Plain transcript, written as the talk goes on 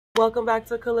Welcome back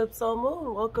to Calypso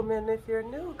Moon. Welcome in if you're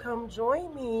new. Come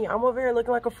join me. I'm over here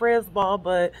looking like a Frizz ball,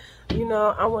 but you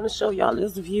know, I want to show y'all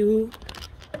this view.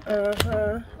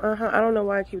 I don't know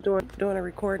why I keep doing a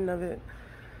recording of it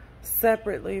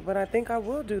separately, but I think I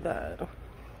will do that.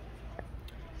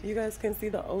 You guys can see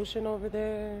the ocean over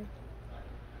there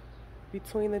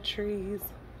between the trees.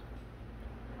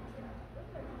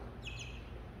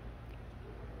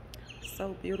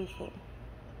 So beautiful.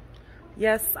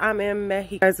 Yes, I'm in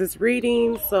Mexico. Guys, it's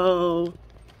reading, so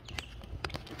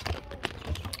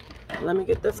let me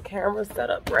get this camera set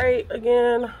up right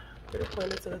again. Get it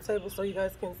pointed to the table so you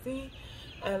guys can see,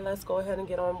 and let's go ahead and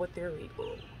get on with your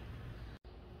reading.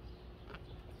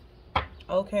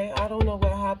 Okay, I don't know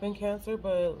what happened, Cancer,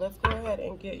 but let's go ahead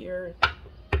and get your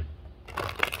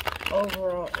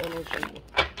overall energy.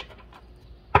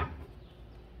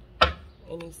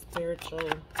 Any spiritual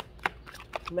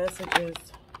messages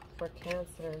for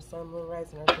Cancer, Sun, Moon,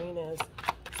 Rising, or Venus,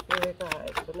 Spirit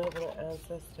Guides, Benevolent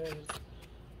Ancestors,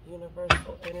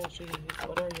 Universal Energies.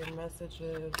 What are your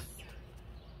messages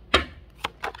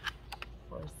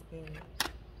for Spirit?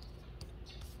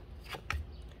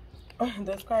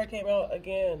 This card came out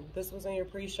again. This was in your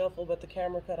pre-shuffle, but the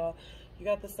camera cut off. You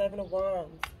got the Seven of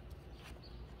Wands,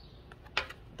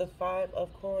 the Five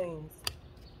of Coins,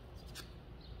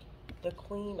 the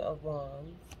Queen of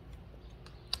Wands,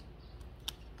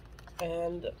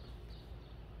 and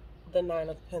the Nine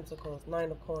of Pentacles, Nine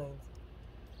of Coins.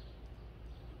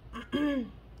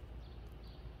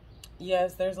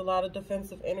 Yes, there's a lot of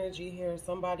defensive energy here.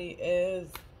 Somebody is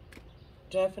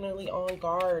definitely on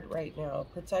guard right now.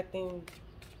 Protecting,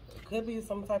 could be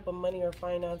some type of money or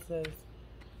finances.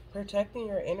 Protecting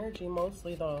your energy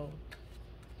mostly, though.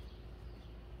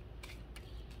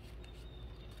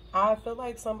 I feel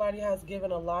like somebody has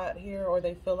given a lot here, or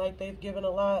they feel like they've given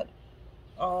a lot.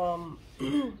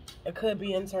 It could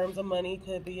be in terms of money,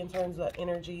 could be in terms of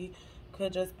energy,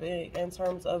 could just be in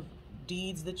terms of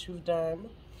deeds that you've done.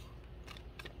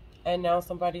 And now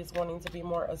somebody's wanting to be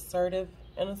more assertive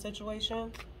in a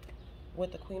situation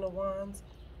with the Queen of Wands.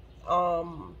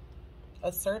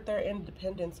 Assert their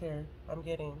independence here, I'm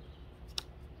getting.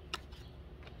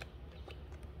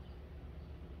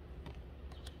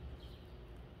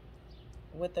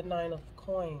 With the Nine of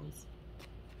Coins.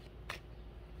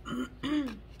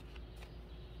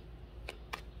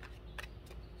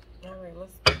 All right,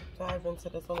 let's dive into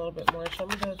this a little bit more. Show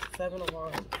me the Seven of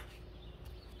Wands.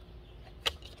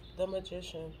 The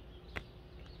Magician.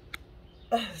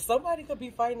 Somebody could be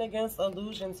fighting against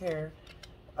illusions here.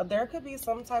 There could be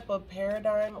some type of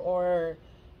paradigm or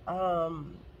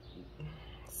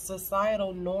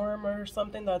societal norm or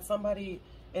something that somebody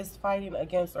is fighting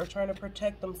against or trying to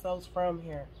protect themselves from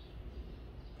here.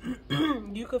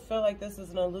 You could feel like this is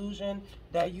an illusion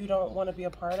that you don't want to be a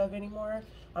part of anymore.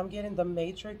 I'm getting the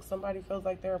Matrix. Somebody feels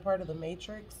like they're a part of the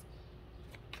Matrix.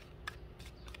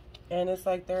 And it's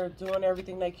like they're doing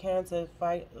everything they can to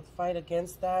fight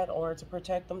against that, or to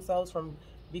protect themselves from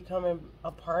becoming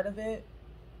a part of it.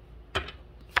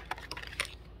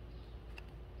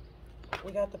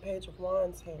 We got the Page of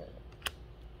Wands here.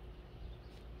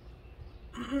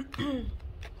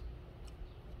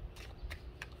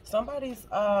 Somebody's,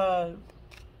 I'm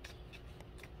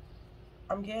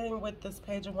getting with this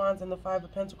Page of Wands and the Five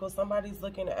of Pentacles, somebody's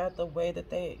looking at the way that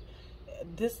they,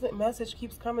 this message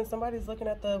keeps coming, somebody's looking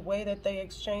at the way that they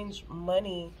exchange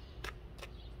money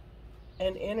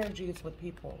and energies with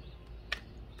people.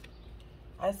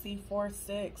 I see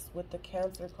 4-6 with the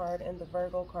Cancer card and the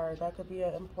Virgo card. That could be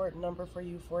an important number for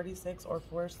you, 46 or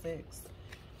 4-6.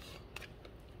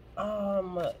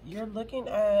 You're looking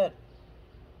at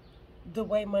the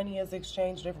way money is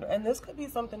exchanged different, and this could be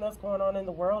something that's going on in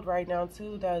the world right now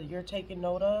too that you're taking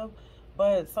note of,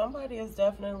 but somebody is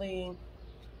definitely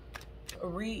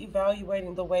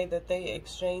re-evaluating the way that they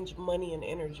exchange money and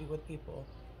energy with people.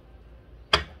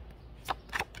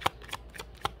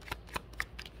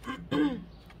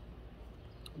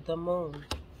 The Moon.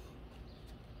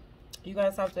 You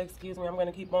guys have to excuse me. I'm going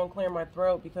to keep on clearing my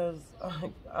throat because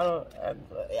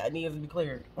I need it to be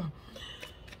cleared.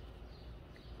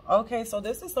 Okay, so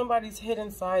this is somebody's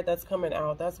hidden side that's coming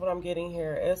out. That's what I'm getting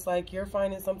here. It's like you're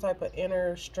finding some type of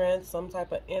inner strength, some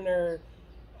type of inner,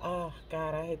 oh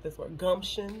God, I hate this word,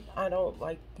 gumption. I don't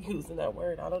like using that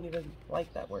word. I don't even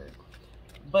like that word.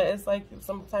 But it's like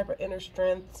some type of inner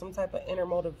strength, some type of inner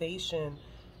motivation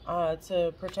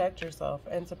to protect yourself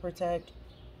and to protect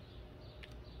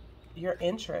your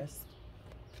interests.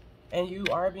 And you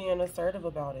are being assertive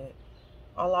about it.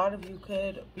 A lot of you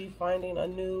could be finding a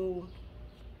new,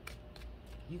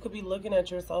 you could be looking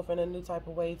at yourself in a new type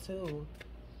of way too.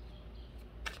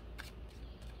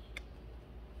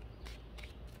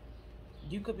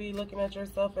 You could be looking at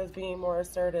yourself as being more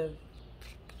assertive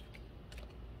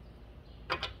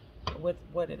with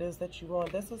what it is that you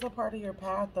want. This is a part of your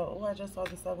path, though. Oh, I just saw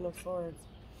the Seven of Swords.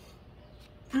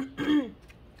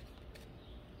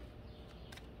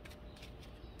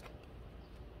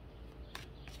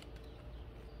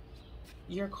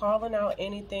 You're calling out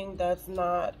anything that's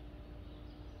not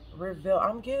revealed.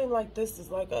 I'm getting like this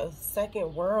is like a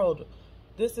second world.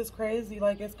 This is crazy.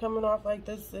 Like, it's coming off like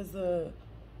this is a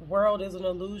world is an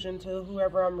illusion to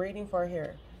whoever I'm reading for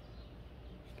here.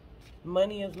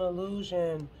 Money is an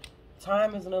illusion.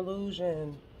 Time is an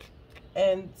illusion.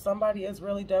 And somebody is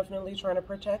really definitely trying to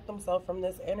protect themselves from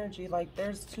this energy. Like,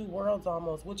 there's two worlds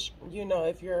almost, which, you know,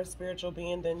 if you're a spiritual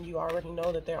being, then you already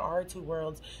know that there are two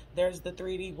worlds. There's the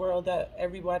 3D world that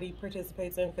everybody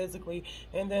participates in physically.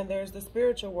 And then there's the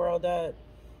spiritual world that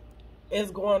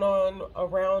is going on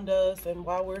around us and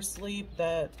while we're asleep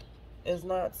that is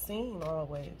not seen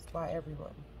always by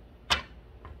everyone.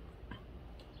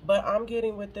 But I'm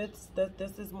getting with this that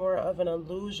this is more of an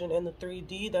illusion in the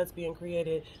 3D that's being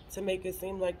created to make it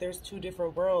seem like there's two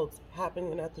different worlds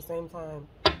happening at the same time.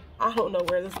 I don't know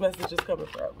where this message is coming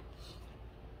from.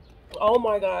 Oh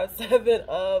my God, Seven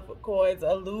of Coins,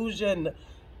 illusion,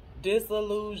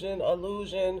 disillusion,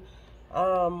 illusion.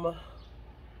 Yeah.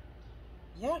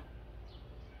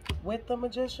 With the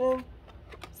Magician,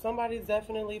 somebody's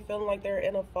definitely feeling like they're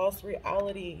in a false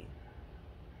reality.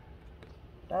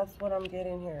 That's what I'm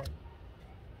getting here.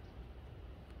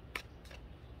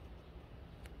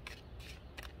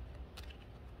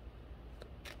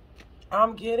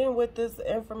 I'm getting with this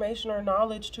information or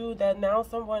knowledge too that now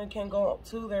someone can go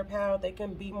to their path. They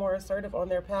can be more assertive on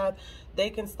their path. They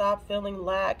can stop feeling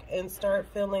lack and start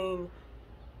feeling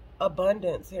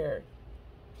abundance here.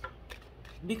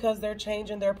 Because they're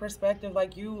changing their perspective.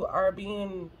 Like, you are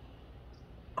being...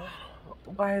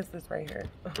 why is this right here?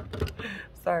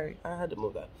 Sorry, I had to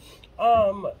move that.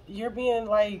 You're being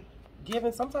like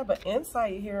given some type of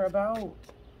insight here about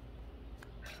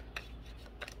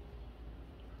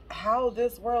how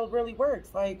this world really works,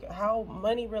 like how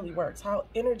money really works, how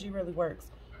energy really works.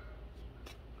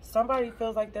 Somebody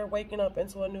feels like they're waking up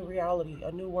into a new reality,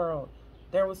 a new world.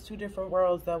 There was two different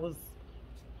worlds that was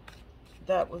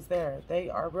there. They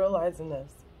are realizing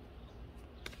this.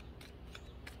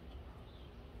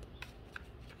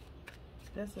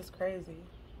 This is crazy.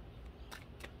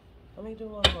 Let me do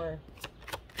one more.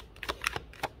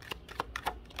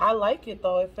 I like it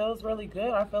though. It feels really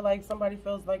good. I feel like somebody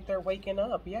feels like they're waking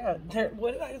up. Yeah.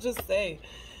 What did I just say?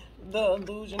 The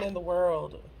illusion in the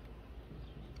world.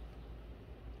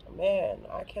 Man,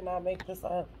 I cannot make this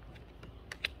up.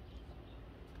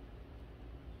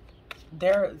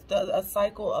 There's a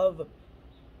cycle of,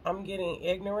 I'm getting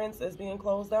ignorance is being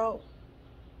closed out.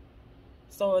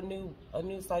 So a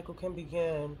new cycle can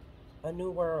begin, a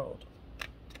new world.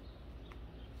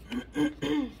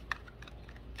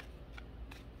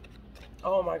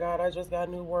 Oh my God, I just got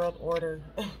New World Order.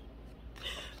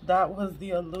 That was the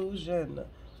illusion.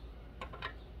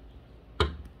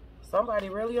 Somebody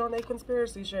really on their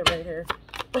conspiracy shit right here.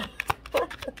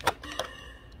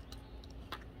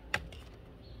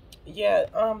 Yeah,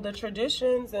 the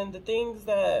traditions and the things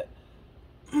that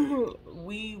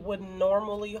we would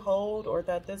normally hold, or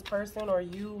that this person or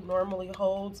you normally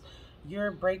holds, you're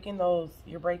breaking those.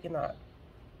 You're breaking that.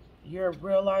 You're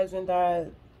realizing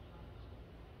that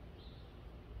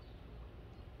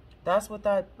that's what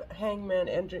that hangman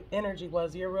energy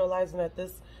was. You're realizing that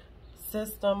this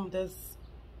system,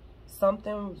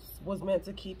 something was meant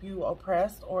to keep you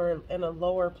oppressed or in a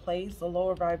lower place, a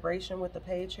lower vibration with the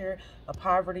page here, a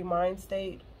poverty mind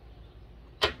state.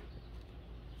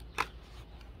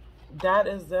 That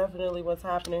is definitely what's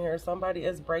happening here. Somebody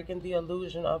is breaking the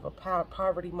illusion of a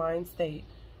poverty mind state.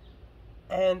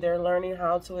 And they're learning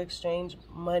how to exchange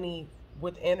money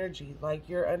with energy. Like,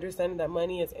 you're understanding that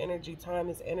money is energy, time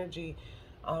is energy,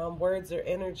 words are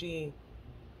energy,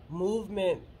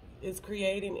 movement is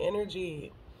creating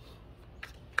energy.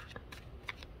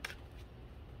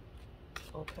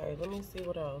 Okay, let me see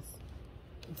what else.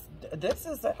 This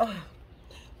is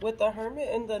with the Hermit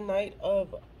and the Knight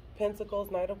of Pentacles,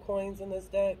 Knight of Coins in this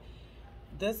deck.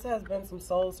 This has been some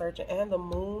soul searching. And the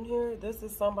Moon here, this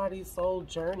is somebody's soul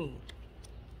journey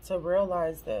to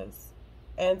realize this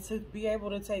and to be able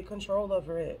to take control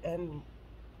over it and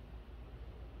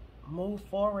move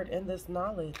forward in this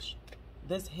knowledge,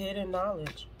 this hidden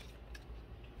knowledge.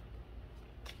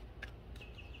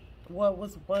 What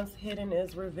was once hidden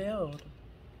is revealed.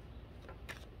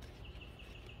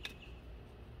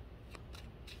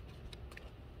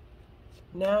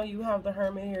 Now you have the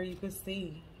Hermit here. You can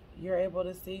see. You're able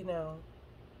to see now.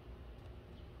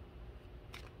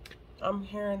 I'm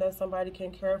hearing that somebody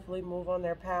can carefully move on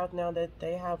their path now that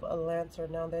they have a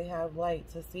lantern. Now they have light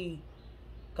to see.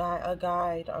 A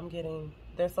guide I'm getting.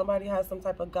 There's somebody has some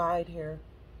type of guide here.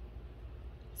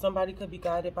 Somebody could be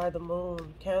guided by the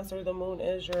moon. Cancer, the moon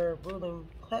is your ruling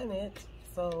planet.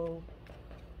 So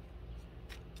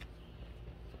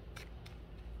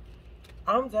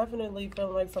I'm definitely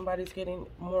feeling like somebody's getting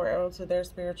more onto their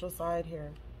spiritual side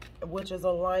here, which is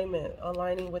alignment,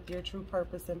 aligning with your true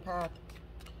purpose and path.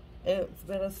 It's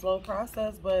been a slow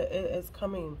process, but it is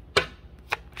coming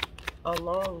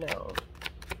along now.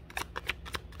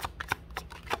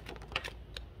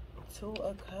 Two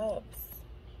of Cups.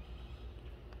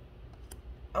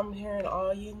 I'm hearing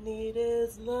all you need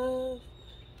is love,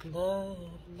 love,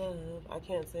 love. I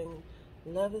can't sing.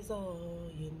 Love is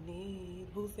all you need.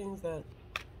 Who sings that?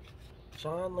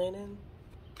 John Lennon?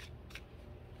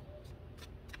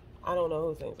 I don't know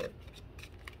who sings it.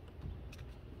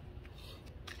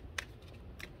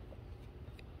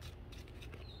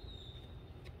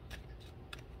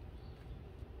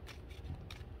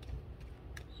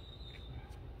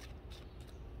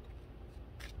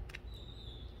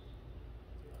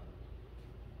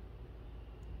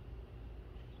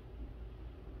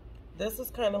 This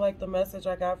is kind of like the message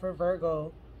I got for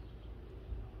Virgo.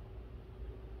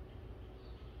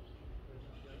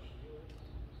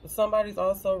 Somebody's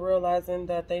also realizing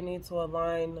that they need to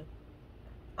align.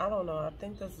 I don't know. I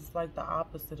think this is like the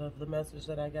opposite of the message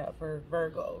that I got for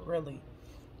Virgo, really.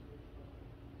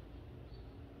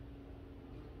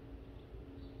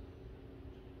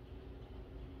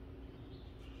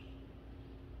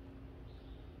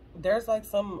 There's like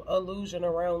some illusion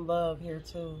around love here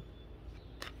too.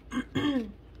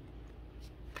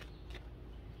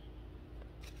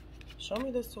 Show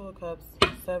me this Two of Cups,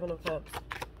 Seven of Cups,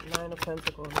 Nine of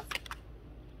Pentacles.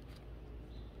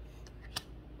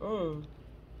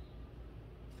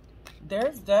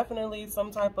 There's definitely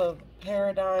some type of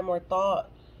paradigm or thought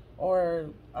or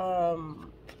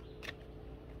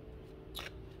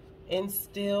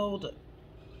instilled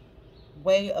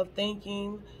way of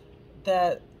thinking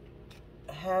that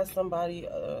has somebody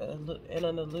in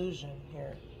an illusion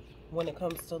here when it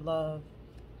comes to love.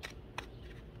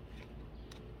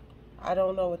 I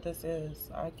don't know what this is.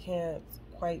 I can't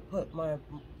quite put my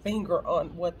finger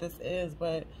on what this is,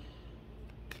 but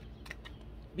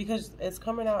because it's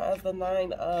coming out as the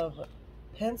Nine of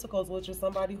Pentacles, which is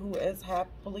somebody who is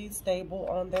happily stable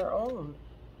on their own.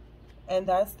 And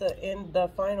that's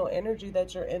the final energy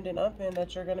that you're ending up in,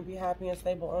 that you're going to be happy and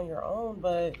stable on your own.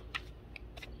 But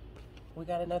we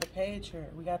got another page here.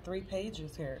 We got 3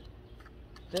 pages here.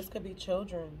 This could be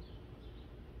children.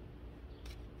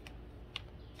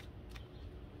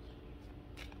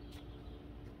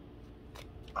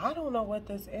 I don't know what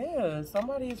this is.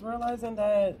 Somebody's realizing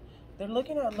that they're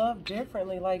looking at love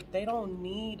differently. Like they don't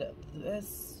need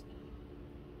this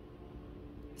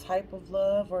type of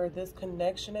love or this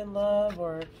connection in love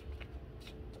or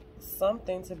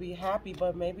something to be happy,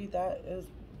 but maybe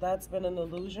that's been an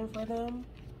illusion for them.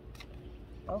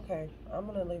 Okay, I'm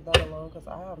gonna leave that alone because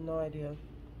I have no idea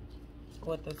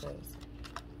what this is.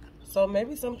 So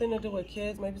maybe something to do with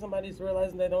kids. Maybe somebody's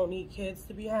realizing they don't need kids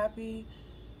to be happy,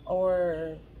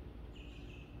 or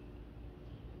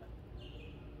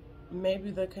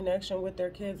maybe the connection with their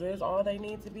kids is all they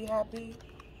need to be happy.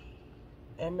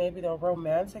 And maybe the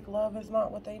romantic love is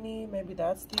not what they need. Maybe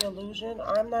that's the illusion.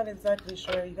 I'm not exactly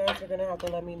sure. You guys are going to have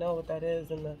to let me know what that is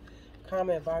in the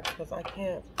comment box because I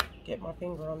can't get my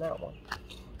finger on that one.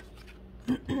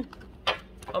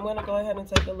 I'm going to go ahead and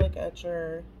take a look at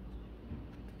your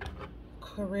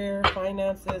career,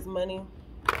 finances, money.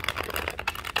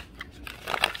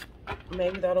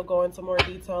 Maybe that'll go into more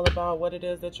detail about what it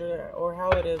is that you're, or how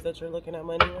it is that you're looking at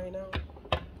money right now.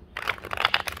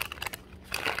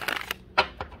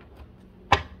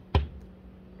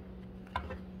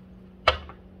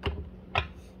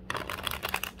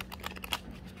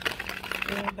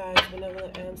 Yeah, guys,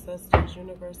 benevolent ancestors,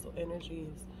 universal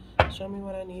energies. Show me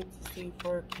what I need to see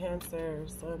for Cancer,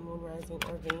 Sun, Moon, Rising,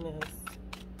 or Venus.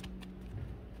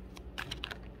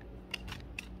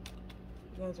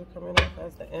 You guys are coming off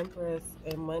as the Empress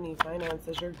in money,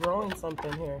 finances. You're growing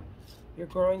something here. You're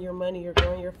growing your money. You're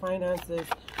growing your finances.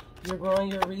 You're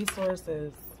growing your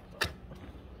resources.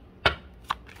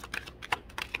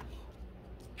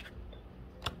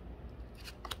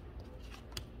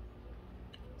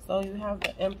 So you have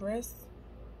the Empress,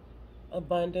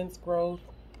 abundance, growth.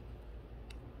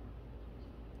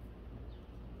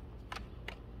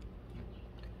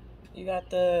 You got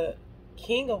the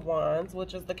King of Wands,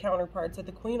 which is the counterpart to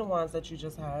the Queen of Wands that you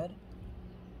just had.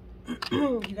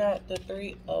 You got the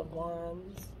Three of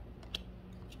Wands.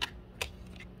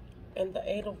 and the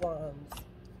Eight of Wands.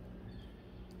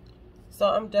 So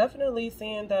I'm definitely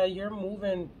seeing that you're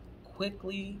moving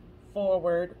quickly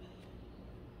forward,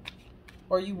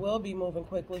 or you will be moving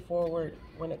quickly forward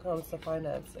when it comes to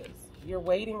finances. You're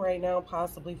waiting right now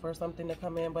possibly for something to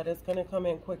come in, but it's going to come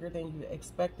in quicker than you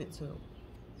expect it to,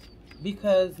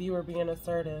 because you were being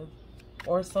assertive,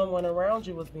 or someone around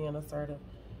you was being assertive.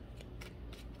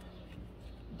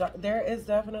 There is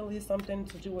definitely something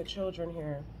to do with children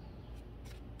here.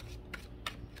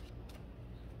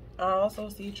 I also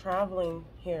see traveling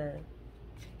here.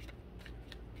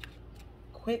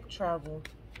 Quick travel.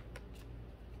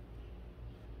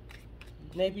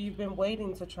 Maybe you've been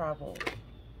waiting to travel.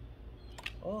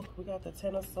 Oh, we got the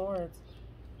Ten of Swords.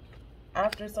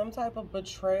 After some type of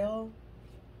betrayal,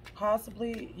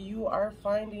 possibly you are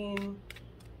finding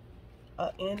an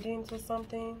ending to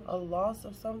something, a loss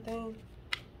of something.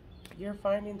 You're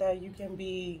finding that you can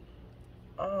be,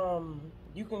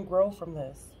 you can grow from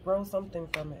this. Grow something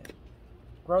from it.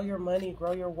 Grow your money,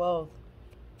 grow your wealth.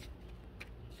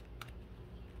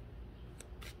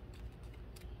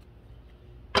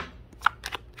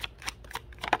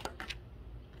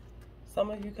 Some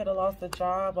of you could have lost a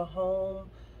job, a home,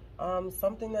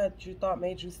 something that you thought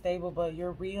made you stable, but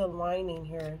you're realigning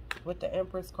here with the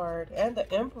Empress card and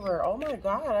the Emperor. Oh my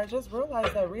God, I just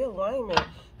realized that realignment.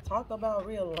 Talk about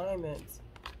realignment.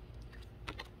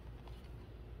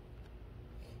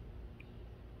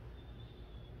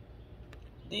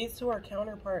 These two are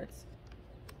counterparts.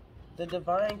 The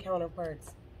divine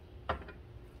counterparts.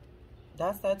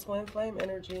 That's that twin flame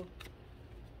energy.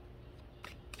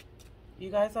 You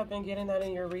guys have been getting that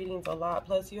in your readings a lot.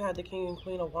 Plus, you had the King and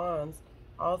Queen of Wands.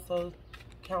 Also,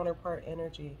 counterpart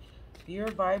energy.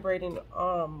 You're vibrating,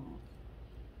 I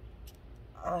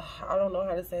don't know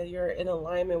how to say it. You're in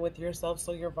alignment with yourself,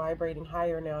 so you're vibrating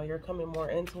higher now. You're coming more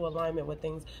into alignment with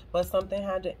things. But something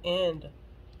had to end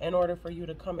in order for you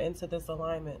to come into this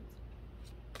alignment.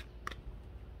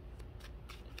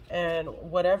 And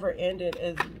whatever ended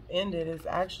is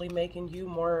actually making you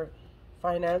more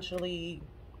financially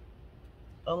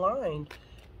aligned.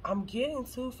 I'm getting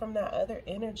too from that other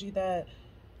energy that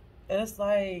it's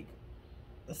like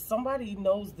somebody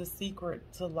knows the secret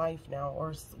to life now,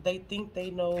 or they think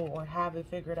they know or have it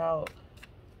figured out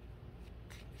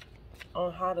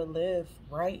on how to live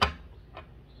right,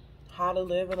 how to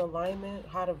live in alignment,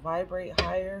 how to vibrate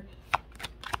higher.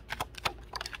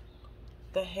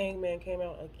 The Hangman came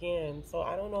out again. So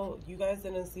I don't know, you guys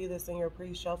didn't see this in your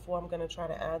pre-shuffle. I'm going to try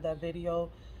to add that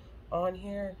video on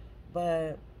here.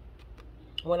 But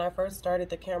when I first started,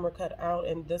 the camera cut out,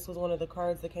 and this was one of the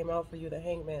cards that came out for you, the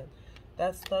Hangman.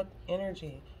 That's stuck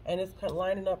energy. And it's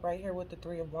lining up right here with the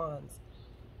Three of Wands.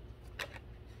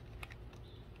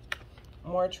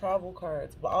 More travel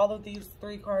cards. But all of these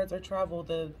three cards are travel.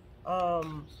 The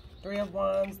Three of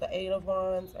Wands, the Eight of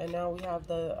Wands, and now we have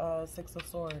the Six of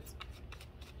Swords.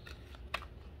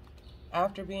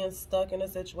 After being stuck in a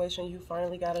situation, you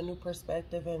finally got a new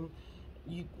perspective, and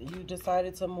you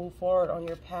decided to move forward on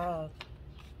your path.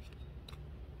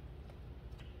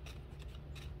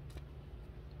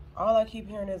 All I keep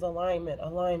hearing is alignment,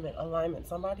 alignment, alignment.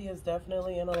 Somebody is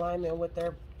definitely in alignment with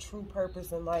their true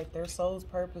purpose in life, their soul's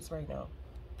purpose right now.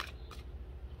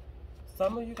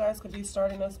 Some of you guys could be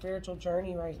starting a spiritual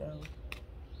journey right now.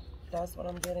 That's what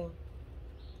I'm getting.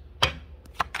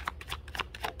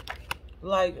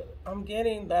 Like, I'm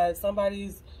getting that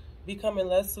somebody's becoming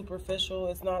less superficial.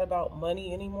 It's not about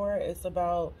money anymore. It's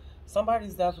about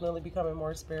somebody's definitely becoming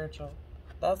more spiritual.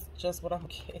 That's just what I'm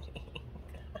getting.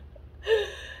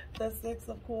 The Six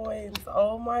of Coins.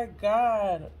 Oh my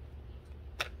God.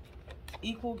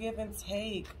 Equal give and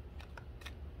take.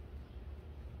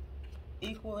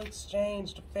 Equal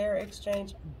exchange. Fair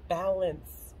exchange.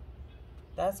 Balance.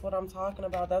 That's what I'm talking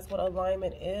about. That's what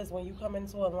alignment is. When you come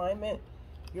into alignment,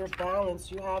 you're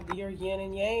balanced. You have your yin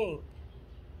and yang.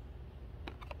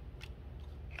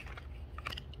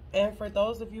 And for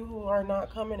those of you who are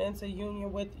not coming into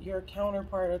union with your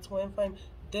counterpart or twin flame,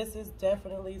 this is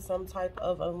definitely some type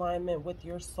of alignment with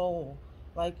your soul.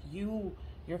 Like your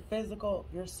physical,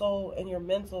 your soul, and your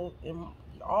mental, and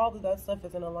all of that stuff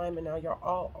is in alignment now.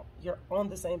 You're on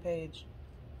the same page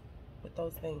with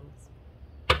those things.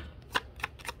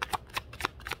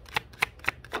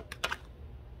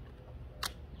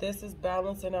 This is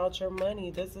balancing out your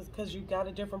money. This is because you got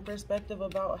a different perspective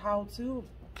about how to,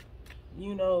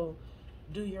 you know,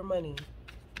 do your money,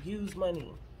 use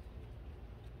money.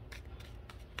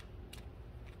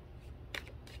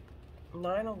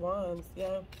 Nine of Wands,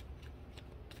 yeah.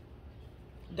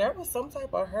 There was some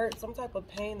type of hurt, some type of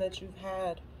pain that you've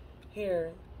had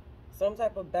here. Some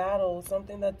type of battle,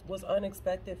 something that was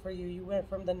unexpected for you. You went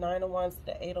from the Nine of Wands to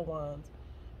the Eight of Wands,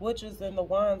 which is in the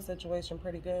Wand situation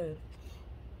pretty good.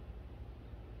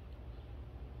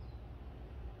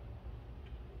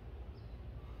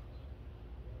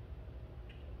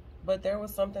 But there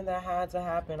was something that had to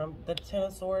happen. The Ten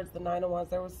of Swords, the Nine of Wands,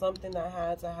 there was something that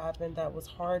had to happen that was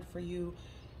hard for you,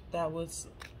 that was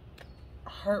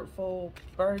hurtful,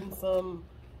 burdensome,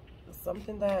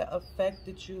 something that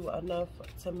affected you enough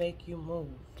to make you move.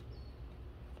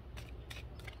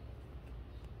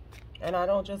 And I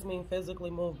don't just mean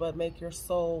physically move, but make your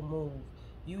soul move.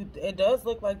 It does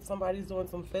look like somebody's doing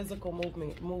some physical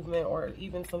movement or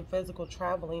even some physical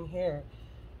traveling here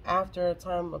after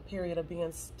a period of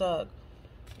being stuck.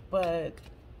 But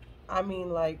I mean,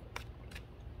 like,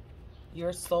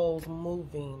 your soul's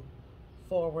moving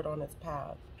forward on its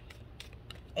path.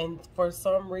 And for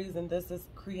some reason, this is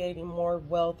creating more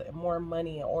wealth and more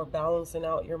money, or balancing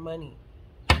out your money,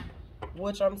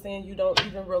 which I'm saying you don't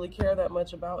even really care that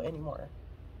much about anymore.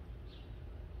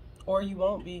 Or you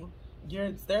won't be.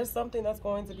 There's something that's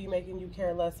going to be making you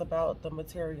care less about the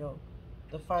material,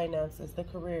 the finances, the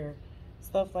career,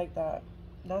 stuff like that.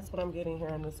 That's what I'm getting here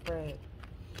in the spread.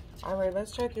 All right,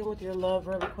 let's check in with your love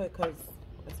really quick, because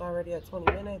it's already at 20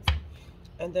 minutes.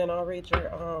 And then I'll read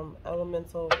your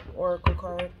elemental oracle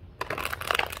card.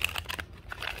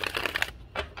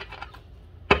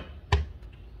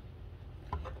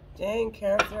 Dang,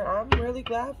 Cancer, I'm really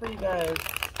glad for you guys.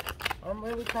 I'm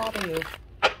really proud of you.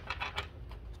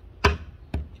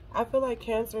 I feel like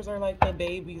Cancers are like the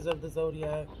babies of the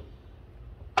zodiac.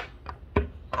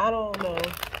 I don't know.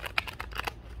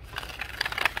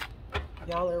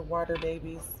 Y'all are water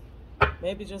babies.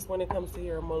 Maybe just when it comes to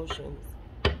your emotions.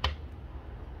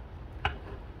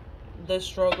 The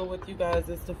struggle with you guys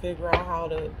is to figure out how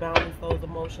to balance those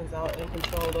emotions out and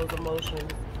control those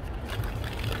emotions.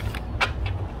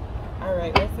 All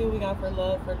right, let's see what we got for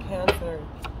love for Cancer.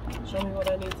 Show me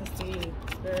what I need to see.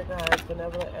 Spirit guides,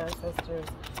 benevolent ancestors.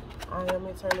 I am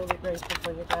eternally grateful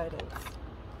for your guidance.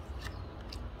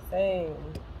 Same.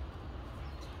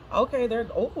 Okay,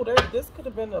 this could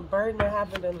have been a burden that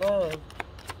happened in love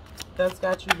that's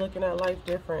got you looking at life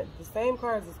different. The same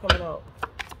cards is coming out.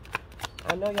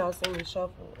 I know y'all seen me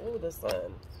shuffle. Ooh, the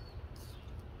sun.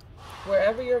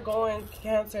 Wherever you're going,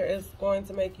 Cancer is going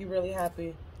to make you really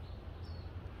happy.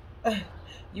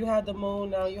 You had the moon,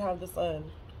 now you have the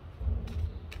sun.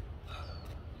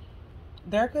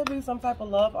 There could be some type of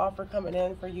love offer coming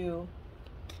in for you.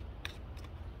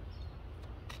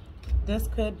 This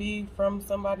could be from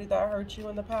somebody that hurt you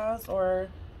in the past, or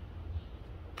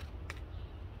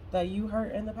that you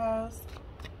hurt in the past.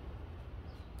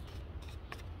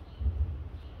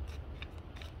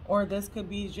 Or this could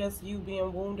be just you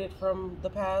being wounded from the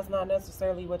past, not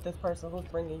necessarily with this person who's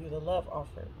bringing you the love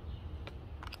offer.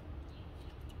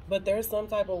 But there's some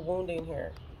type of wounding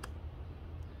here.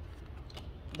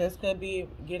 This could be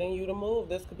getting you to move.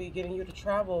 This could be getting you to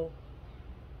travel.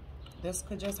 This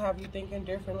could just have you thinking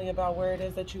differently about where it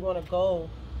is that you want to go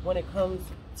when it comes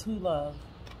to love.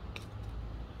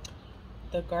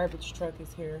 The garbage truck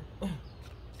is here.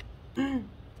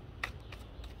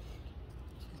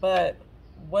 But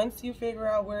once you figure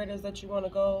out where it is that you want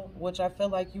to go, which I feel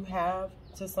like you have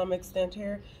to some extent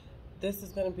here, this is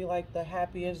going to be like the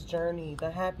happiest journey,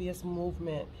 the happiest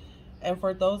movement. And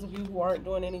for those of you who aren't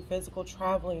doing any physical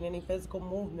traveling, any physical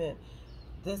movement,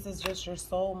 this is just your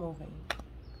soul moving.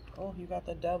 Oh, you got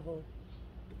the devil.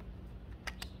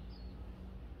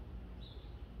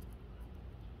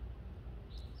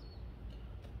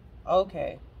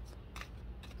 Okay.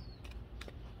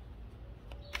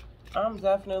 I'm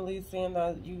definitely seeing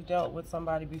that you dealt with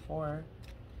somebody before.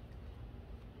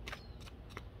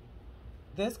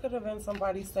 This could have been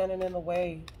somebody standing in the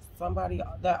way. Somebody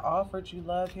that offered you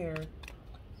love here.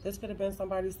 This could have been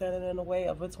somebody standing in the way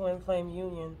of a twin flame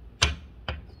union.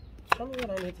 Show me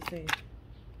what I need to see.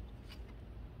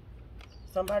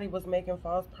 Somebody was making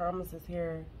false promises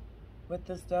here with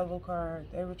this devil card.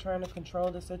 They were trying to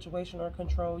control the situation or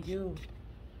control you.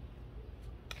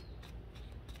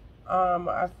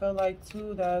 I feel like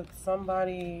too that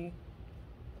somebody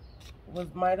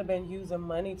might have been using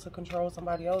money to control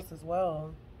somebody else as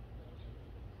well.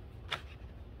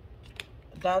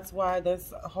 That's why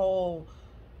this whole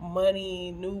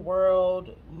money, new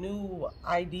world, new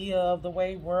idea of the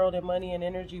way world and money and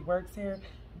energy works here,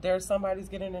 somebody's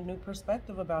getting a new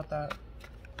perspective about that.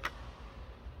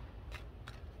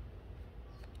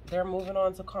 They're moving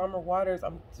on to calmer waters.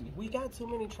 We got too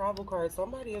many travel cards.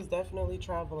 Somebody is definitely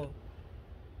traveling.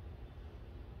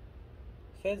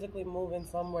 Physically moving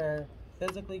somewhere.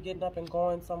 Physically getting up and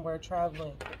going somewhere,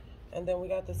 traveling. And then we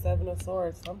got the Seven of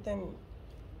Swords.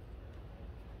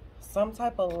 Some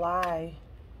type of lie.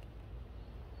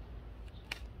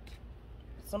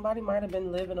 Somebody might have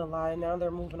been living a lie. Now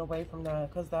they're moving away from that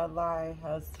because that lie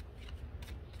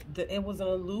it was an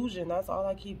illusion. That's all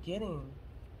I keep getting.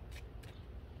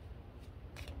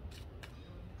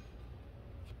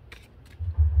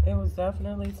 It was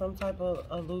definitely some type of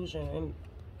illusion, and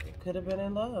it could have been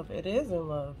in love. It is in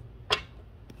love.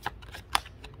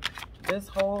 This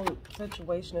whole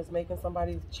situation is making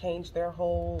somebody change their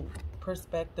whole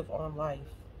perspective on life.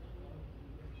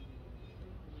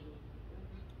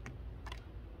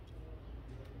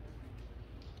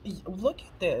 Look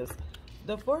at this.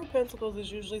 The Four of Pentacles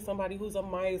is usually somebody who's a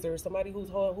miser, somebody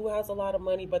who has a lot of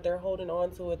money, but they're holding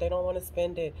on to it. They don't want to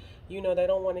spend it. You know, they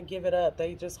don't want to give it up.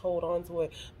 They just hold on to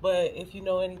it. But if you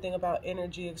know anything about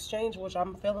energy exchange, which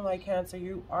I'm feeling like, Cancer,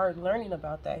 you are learning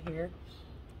about that here.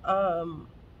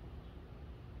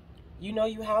 You know,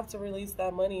 you have to release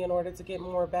that money in order to get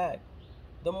more back.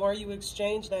 The more you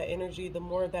exchange that energy, the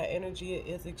more that energy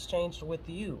is exchanged with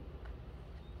you.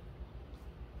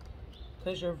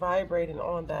 Because you're vibrating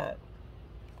on that.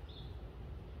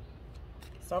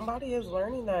 Somebody is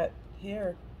learning that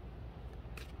here.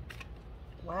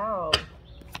 Wow.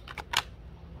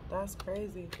 That's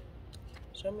crazy.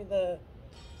 Show me the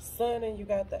Sun, and you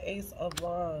got the Ace of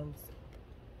Wands.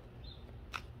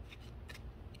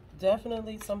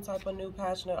 Definitely some type of new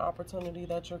passionate opportunity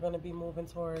that you're going to be moving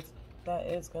towards that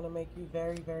is going to make you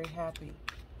very, very happy.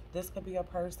 This could be a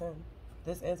person.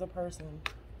 This is a person.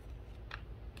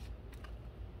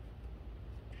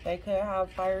 They could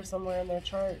have fire somewhere in their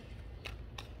chart.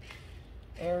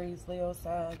 Aries, Leo,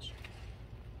 Sag.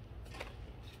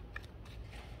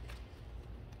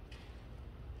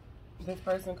 This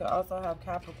person could also have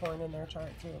Capricorn in their chart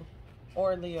too.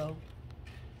 Or Leo.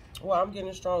 Well, I'm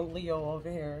getting strong Leo over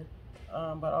here.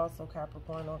 But also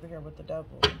Capricorn over here with the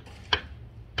Devil.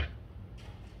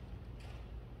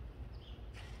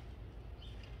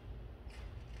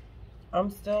 I'm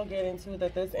still getting to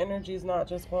that this energy is not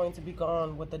just going to be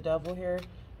gone with the Devil here.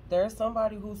 There's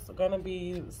somebody who's going to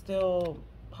be still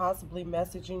possibly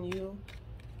messaging you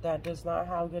that does not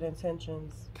have good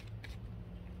intentions.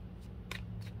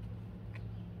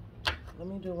 Let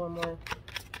me do one more.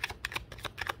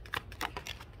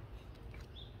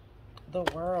 The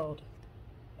World.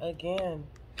 Again.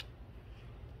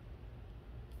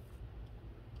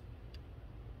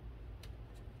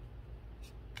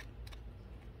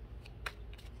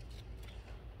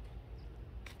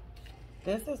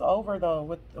 This is over, though,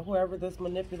 with whoever this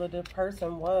manipulative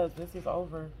person was. This is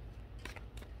over.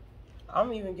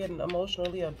 I'm even getting an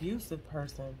emotionally abusive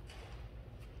person.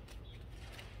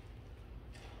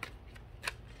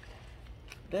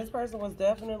 This person was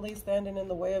definitely standing in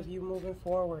the way of you moving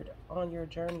forward on your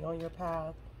journey, on your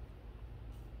path.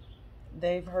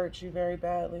 They've hurt you very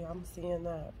badly. I'm seeing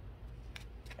that.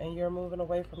 And you're moving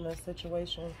away from this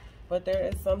situation. But there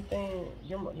is something,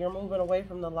 you're moving away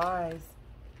from the lies,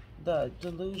 the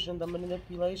delusion, the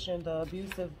manipulation, the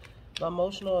abusive, the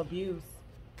emotional abuse.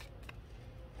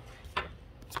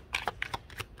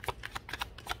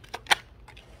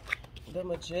 The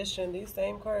Magician. These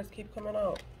same cards keep coming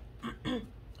out.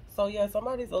 So yeah,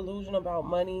 somebody's illusion about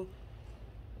money,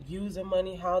 using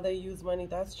money, how they use money,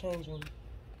 that's changing.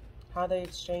 How they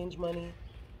exchange money.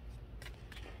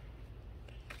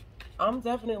 I'm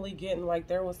definitely getting like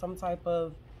there was some type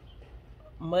of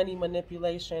money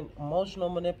manipulation, emotional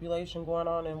manipulation going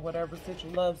on in whatever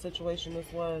love situation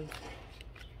this was.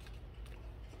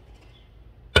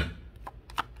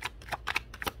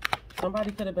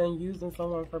 Somebody could have been using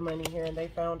someone for money here and they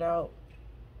found out.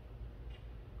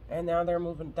 And now they're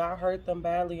moving. That hurt them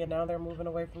badly and now they're moving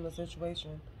away from the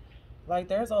situation. Like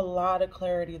there's a lot of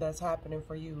clarity that's happening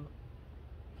for you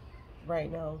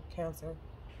right now, Cancer.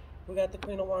 We got the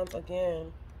Queen of Wands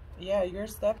again. Yeah, you're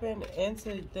stepping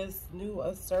into this new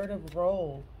assertive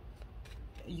role.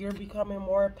 You're becoming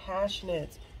more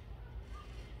passionate.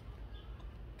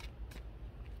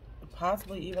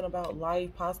 Possibly even about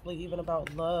life, possibly even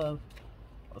about love.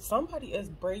 Somebody is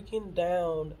breaking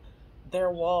down their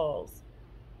walls.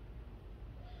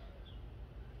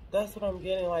 That's what I'm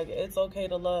getting. Like, it's okay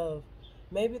to love.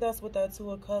 Maybe that's what that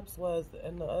Two of Cups was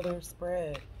in the other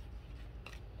spread.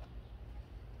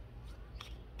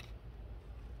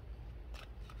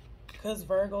 Because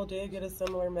Virgo did get a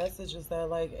similar message, is that,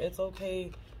 like, it's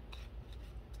okay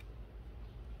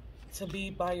to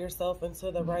be by yourself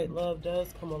until the right love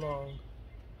does come along.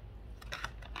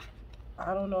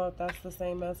 I don't know if that's the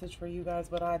same message for you guys,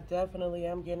 but I definitely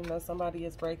am getting that somebody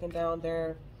is breaking down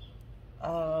their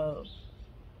walls,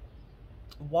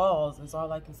 is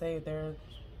all I can say. They're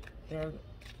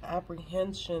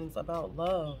apprehensions about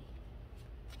love.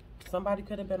 Somebody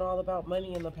could have been all about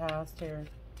money in the past here.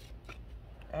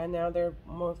 And now they're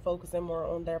focusing more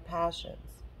on their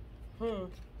passions.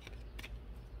 Alright,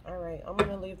 I'm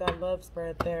going to leave that love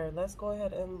spread there. Let's go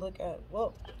ahead and look at,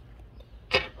 well,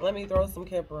 let me throw some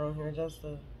Kipper on here just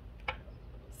to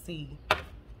see.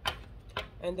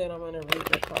 And then I'm going to read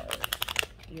your card,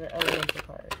 your elemental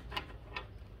card.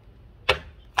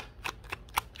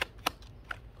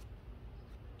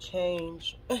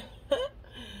 Change.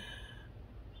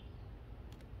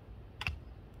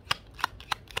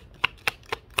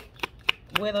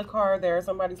 With a car there,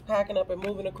 somebody's packing up and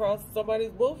moving across.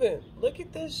 Somebody's moving. Look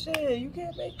at this shit. You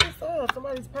can't make this up.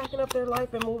 Somebody's packing up their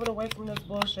life and moving away from this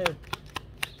bullshit.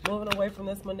 Moving away from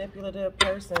this manipulative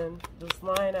person, this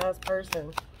lying ass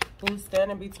person who's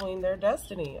standing between their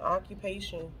destiny,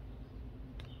 occupation.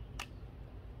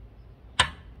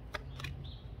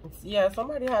 Yeah,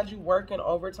 somebody had you working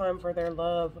overtime for their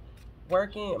love,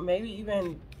 working, maybe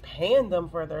even paying them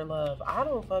for their love. I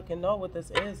don't fucking know what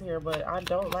this is here, but I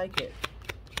don't like it.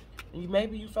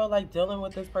 Maybe you felt like dealing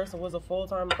with this person was a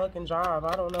full-time fucking job.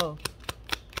 I don't know.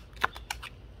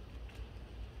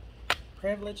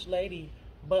 Privileged lady.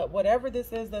 But whatever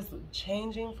this is that's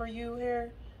changing for you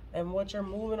here and what you're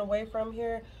moving away from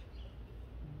here,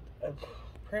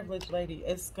 privileged lady,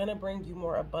 it's going to bring you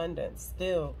more abundance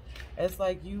still. It's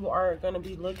like you are going to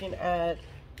be looking at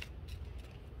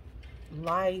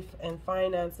life and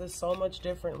finances so much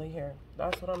differently here.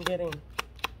 That's what I'm getting.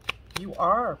 You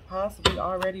are possibly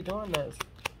already doing this.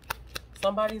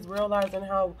 Somebody's realizing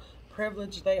how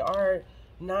privileged they are,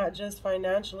 not just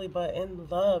financially, but in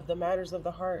love, the matters of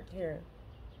the heart here.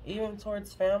 Even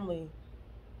towards family.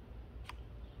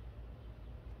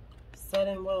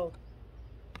 Sudden wealth.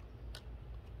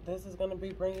 This is going to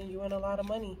be bringing you in a lot of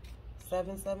money.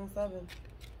 777.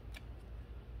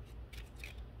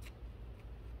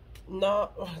 No,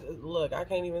 look, I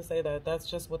can't even say that. That's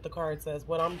just what the card says.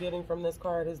 What I'm getting from this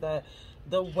card is that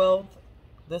the wealth,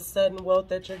 the sudden wealth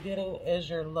that you're getting is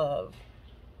your love.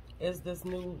 Is this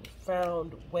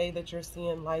newfound way that you're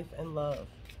seeing life and love.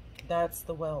 That's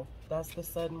the wealth. That's the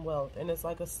sudden wealth. And it's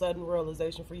like a sudden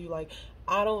realization for you. Like,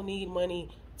 I don't need money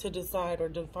to decide or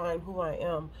define who I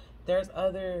am. There's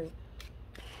other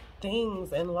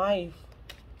things in life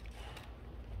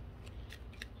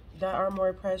that are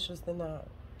more precious than that.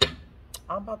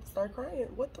 I'm about to start crying.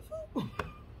 What the fuck?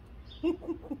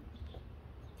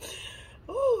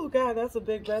 Oh, God, that's a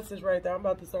big message right there. I'm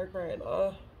about to start crying.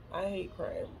 I hate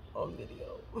crying on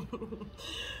video.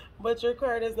 But your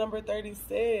card is number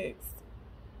 36.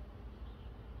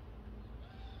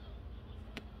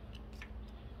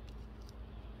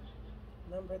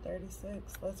 Number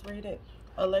 36. Let's read it.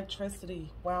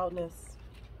 Electricity. Wildness.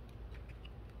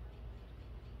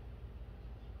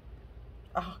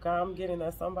 Oh, God, I'm getting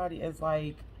that somebody is,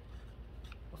 like,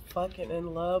 fucking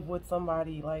in love with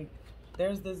somebody. Like,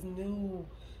 there's this new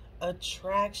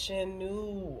attraction,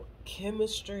 new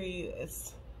chemistry.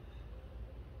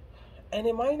 And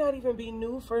it might not even be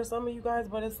new for some of you guys,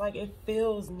 but it's like it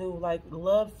feels new. Like,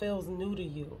 love feels new to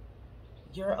you.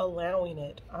 You're allowing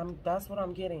it. That's what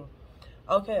I'm getting.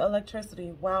 Okay,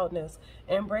 electricity, wildness.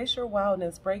 Embrace your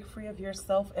wildness. Break free of your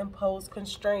self-imposed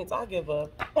constraints. I give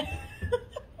up.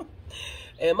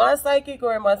 Am I psychic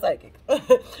or am I psychic?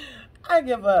 I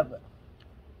give up.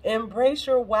 Embrace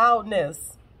your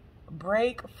wildness.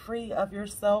 Break free of your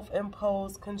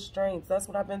self-imposed constraints. That's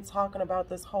what I've been talking about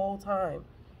this whole time.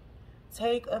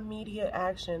 Take immediate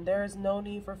action. There is no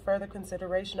need for further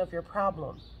consideration of your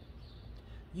problem.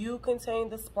 You contain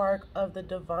the spark of the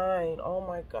divine. Oh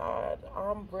my God.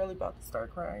 I'm really about to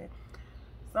start crying.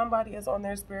 Somebody is on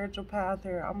their spiritual path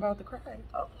here. I'm about to cry.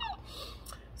 Oh.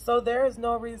 So there is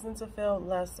no reason to feel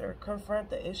lesser.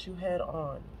 Confront the issue head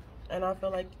on. And I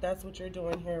feel like that's what you're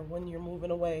doing here when you're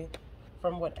moving away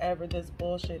from whatever this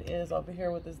bullshit is over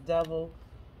here with this devil.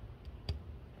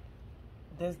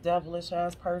 This devilish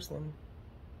ass person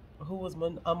who was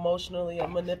emotionally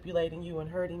manipulating you and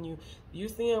hurting you. You're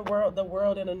seeing the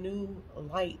world in a new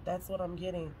light. That's what I'm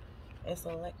getting. It's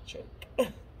electric.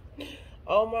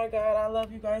 Oh my God, I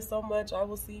love you guys so much. I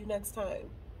will see you next time.